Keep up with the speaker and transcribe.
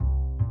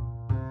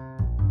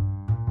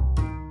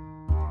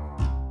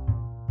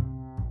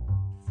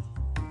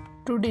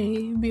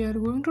Today, we are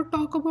going to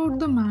talk about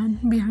the man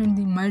behind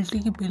the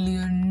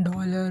multi-billion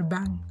dollar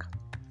bank.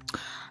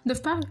 The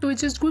fact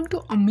which is going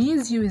to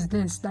amaze you is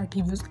this, that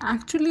he was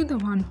actually the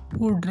one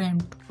who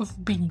dreamt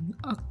of being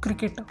a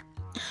cricketer.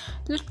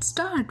 Let's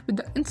start with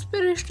the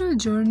inspirational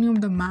journey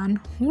of the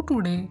man who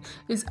today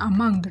is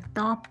among the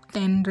top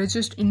 10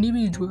 richest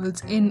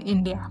individuals in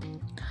India.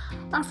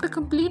 After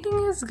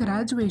completing his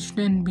graduation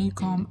in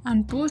BCom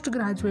and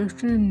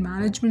post-graduation in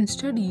management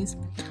studies,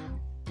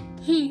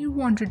 he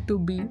wanted to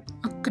be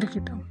a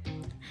cricketer.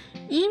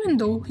 Even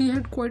though he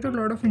had quite a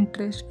lot of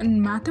interest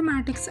in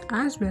mathematics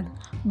as well,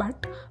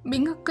 but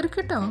being a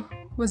cricketer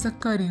was a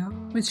career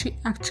which he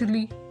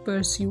actually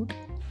pursued.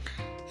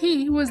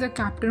 He was the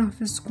captain of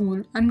his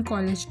school and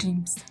college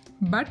teams,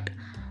 but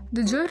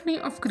the journey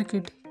of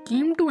cricket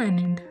came to an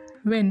end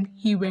when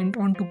he went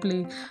on to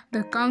play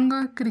the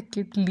Kanga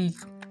Cricket League,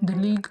 the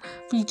league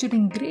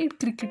featuring great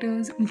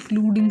cricketers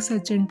including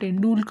Sachin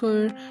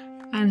Tendulkar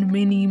and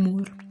many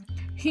more.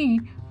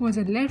 He was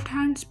a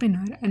left-hand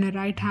spinner and a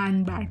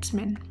right-hand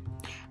batsman.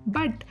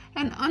 But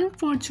an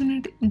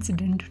unfortunate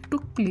incident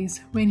took place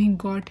when he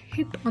got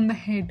hit on the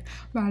head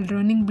while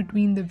running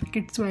between the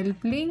wickets while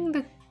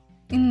playing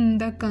in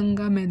the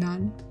Kanga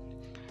Maidan.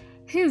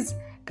 His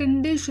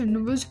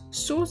condition was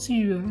so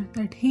severe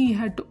that he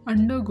had to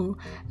undergo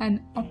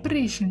an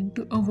operation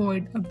to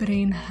avoid a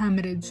brain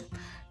hemorrhage.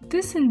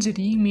 This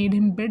injury made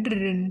him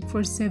bedridden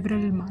for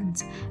several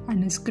months,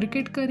 and his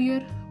cricket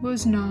career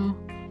was now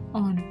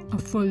on a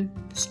full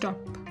stop.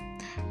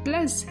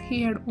 Plus,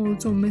 he had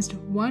also missed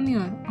 1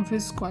 year of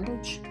his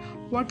college.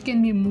 What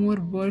can be more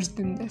worse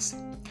than this?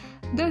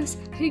 Thus,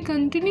 he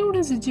continued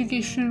his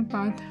educational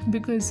path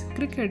because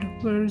cricket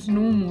was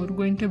no more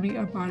going to be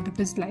a part of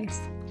his life.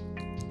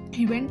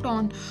 He went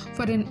on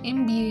for an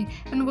MBA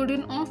and got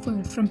an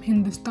offer from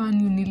Hindustan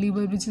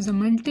Unilever, which is a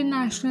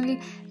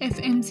multinational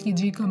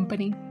FMCG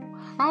company.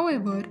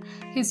 However,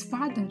 his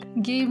father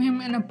gave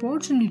him an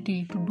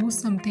opportunity to do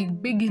something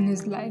big in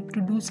his life,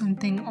 to do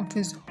something of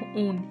his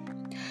own.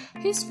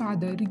 His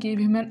father gave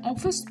him an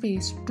office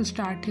space to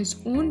start his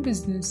own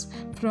business.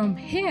 From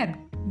here,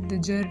 the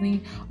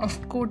journey of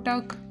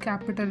Kotak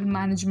Capital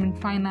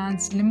Management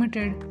Finance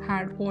Limited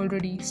had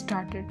already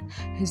started.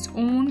 His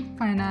own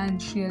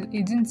financial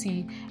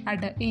agency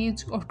at the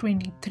age of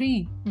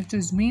 23, which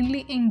was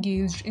mainly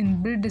engaged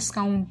in bill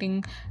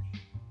discounting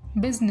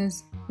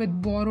business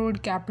with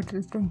borrowed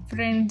capital from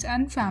friends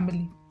and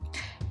family.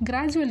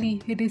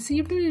 Gradually, he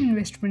received an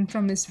investment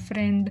from his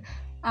friend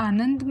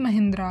Anand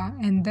Mahindra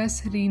and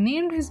thus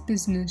renamed his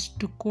business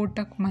to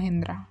Kotak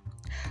Mahindra.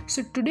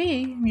 So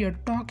today we are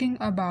talking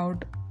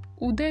about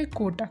Uday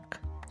Kotak,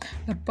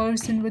 the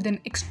person with an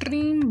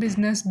extreme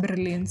business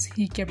brilliance.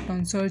 He kept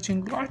on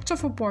searching lots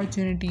of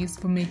opportunities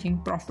for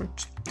making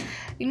profits.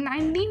 In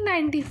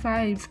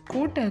 1995,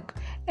 Kotak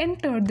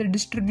entered the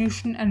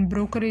distribution and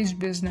brokerage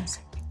business.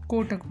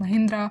 Kotak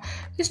Mahindra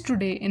is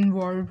today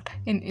involved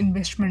in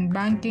investment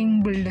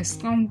banking, bill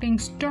discounting,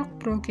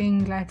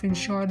 stockbroking, life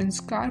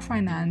insurance, car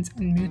finance,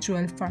 and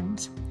mutual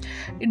funds.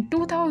 In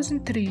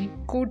 2003,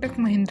 Kotak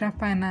Mahindra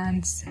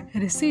Finance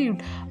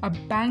received a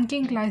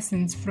banking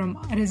license from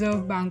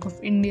Reserve Bank of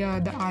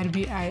India, the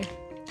RBI,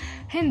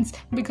 hence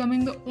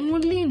becoming the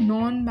only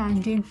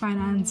non-banking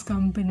finance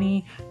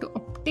company to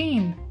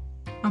obtain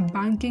a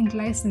banking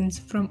license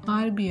from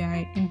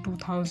RBI in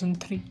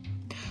 2003.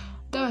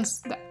 Thus,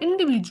 the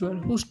individual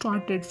who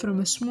started from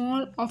a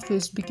small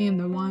office became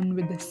the one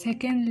with the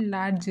second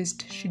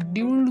largest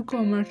scheduled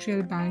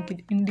commercial bank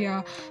in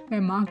India by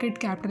market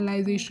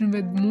capitalization,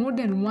 with more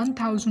than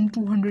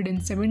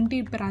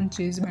 1,270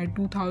 branches by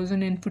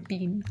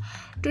 2014.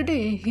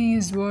 Today, he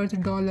is worth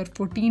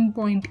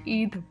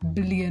 $14.8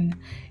 billion.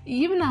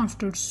 Even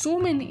after so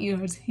many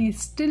years, he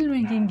is still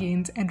making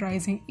gains and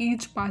rising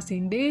each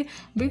passing day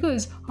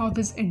because of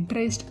his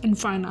interest in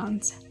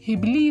finance. He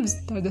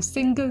believes that the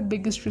single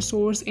biggest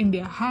resource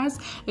India has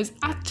is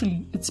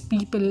actually its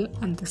people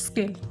and the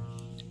skill.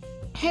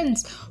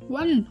 Hence,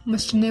 one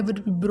must never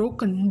be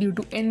broken due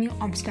to any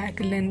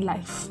obstacle in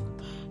life.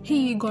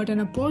 He got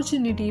an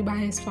opportunity by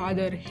his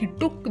father. He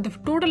took the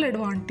total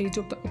advantage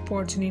of the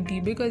opportunity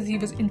because he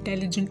was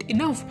intelligent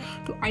enough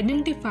to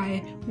identify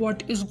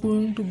what is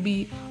going to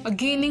be a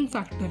gaining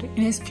factor in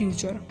his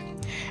future.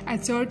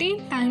 At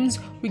certain times,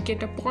 we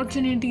get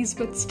opportunities,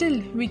 but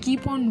still we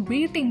keep on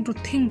waiting to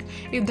think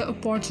if the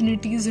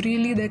opportunity is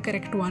really the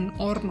correct one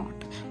or not.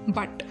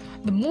 But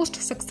the most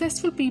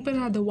successful people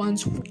are the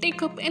ones who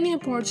take up any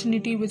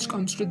opportunity which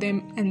comes to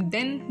them and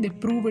then they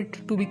prove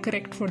it to be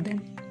correct for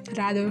them.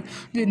 Rather,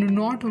 they do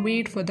not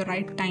wait for the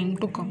right time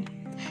to come.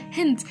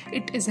 Hence,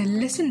 it is a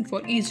lesson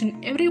for each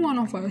and every one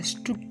of us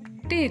to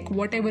take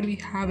whatever we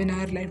have in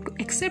our life, to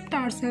accept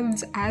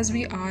ourselves as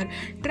we are,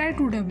 try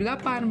to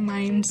develop our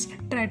minds,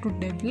 try to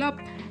develop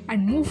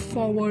and move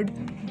forward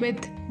with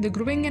the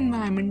growing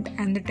environment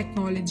and the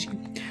technology.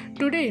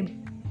 Today,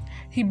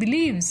 he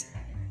believes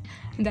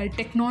that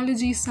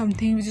technology is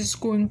something which is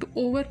going to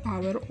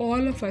overpower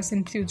all of us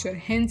in future.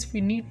 Hence, we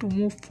need to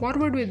move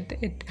forward with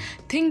it,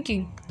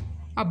 thinking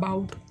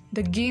about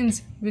the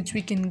gains which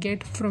we can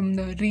get from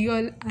the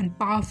real and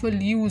powerful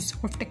use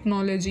of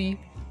technology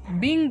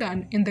being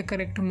done in the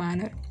correct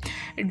manner.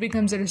 It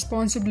becomes a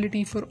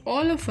responsibility for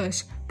all of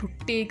us to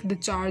take the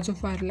charge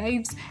of our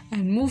lives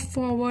and move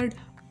forward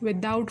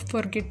without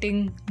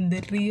forgetting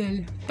the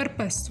real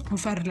purpose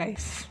of our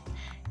life.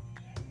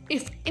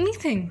 If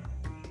anything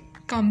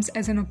comes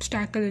as an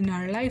obstacle in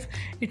our life,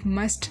 it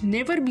must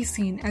never be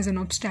seen as an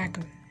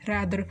obstacle.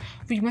 Rather,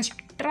 we must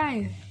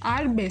try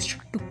our best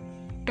to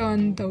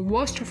turn the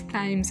worst of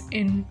times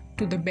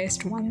into the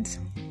best ones.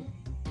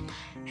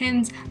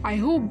 Hence, I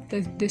hope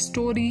that this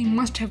story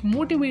must have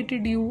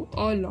motivated you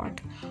a lot.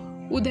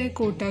 Uday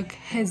Kotak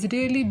has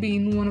really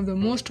been one of the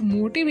most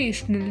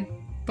motivational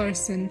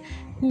person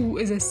who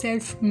is a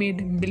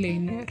self-made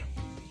billionaire.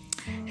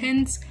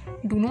 Hence,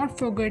 do not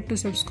forget to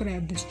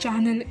subscribe this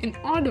channel in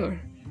order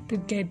to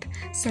get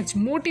such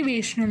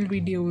motivational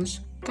videos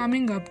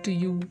coming up to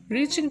you,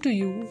 reaching to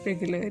you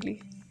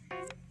regularly.